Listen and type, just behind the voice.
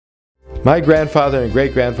My grandfather and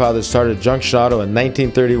great-grandfather started Junction Auto in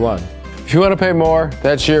 1931. If you want to pay more,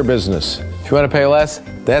 that's your business. If you want to pay less,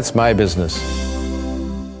 that's my business.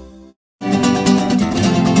 I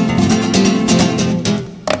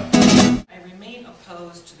remain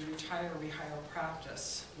opposed to the retire-rehire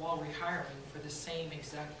practice while rehiring for the same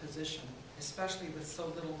exact position, especially with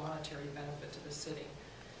so little monetary benefit to the city.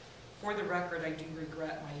 For the record, I do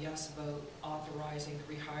regret my yes vote authorizing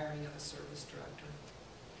the rehiring of a service director.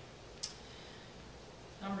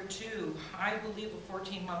 Number two, I believe a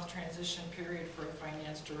 14-month transition period for a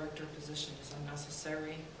finance director position is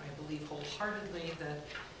unnecessary. I believe wholeheartedly that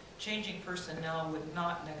changing personnel would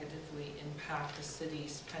not negatively impact the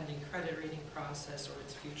city's pending credit rating process or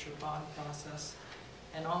its future bond process.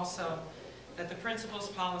 And also that the principles,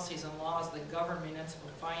 policies, and laws that govern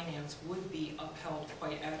municipal finance would be upheld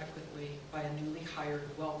quite adequately by a newly hired,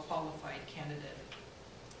 well-qualified candidate.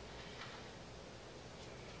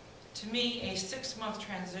 To me, a 6-month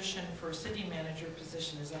transition for a city manager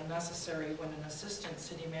position is unnecessary when an assistant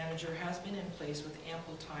city manager has been in place with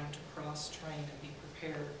ample time to cross-train and be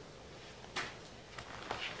prepared.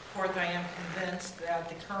 Fourth, I am convinced that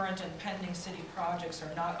the current and pending city projects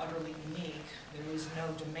are not utterly unique. There is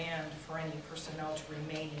no demand for any personnel to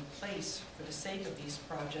remain in place for the sake of these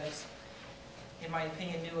projects. In my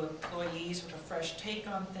opinion, new employees with a fresh take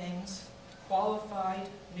on things, qualified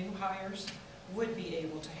new hires, would be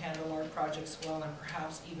able to handle our projects well and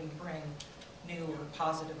perhaps even bring new or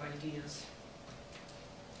positive ideas.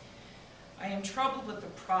 I am troubled with the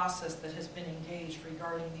process that has been engaged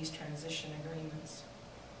regarding these transition agreements.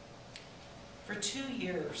 For 2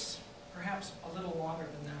 years, perhaps a little longer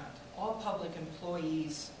than that, all public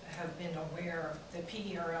employees have been aware that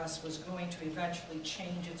PERS was going to eventually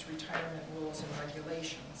change its retirement rules and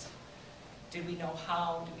regulations. Did we know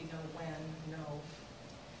how? Did we know when? No.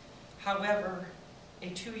 However, a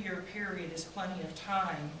 2-year period is plenty of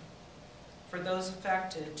time for those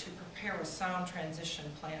affected to prepare a sound transition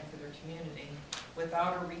plan for their community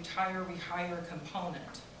without a retire-rehire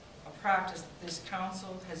component, a practice that this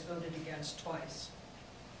council has voted against twice.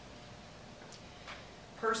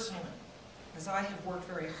 Personally, as I have worked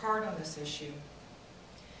very hard on this issue,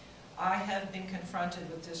 I have been confronted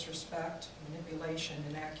with disrespect, manipulation,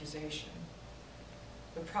 and accusation.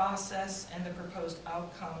 The process and the proposed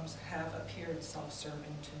outcomes have appeared self-serving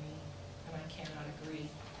to me, and I cannot agree.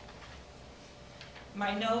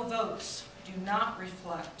 My no votes do not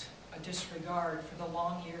reflect a disregard for the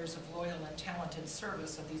long years of loyal and talented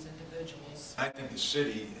service of these individuals. I think the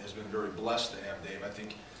city has been very blessed to have Dave. I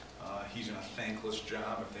think he's in a thankless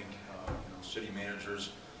job. I think city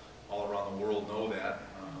managers all around the world know that.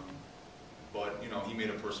 But he made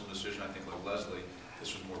a personal decision. I think like Leslie,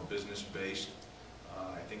 this was more business-based.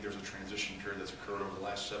 I think there's a transition period that's occurred over the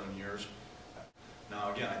last 7 years.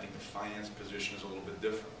 Now again, I think the finance position is a little bit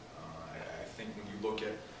different. I think when you look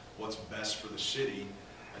at what's best for the city,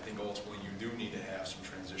 I think ultimately you do need to have some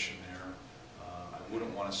transition there. I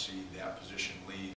wouldn't want to see that position leave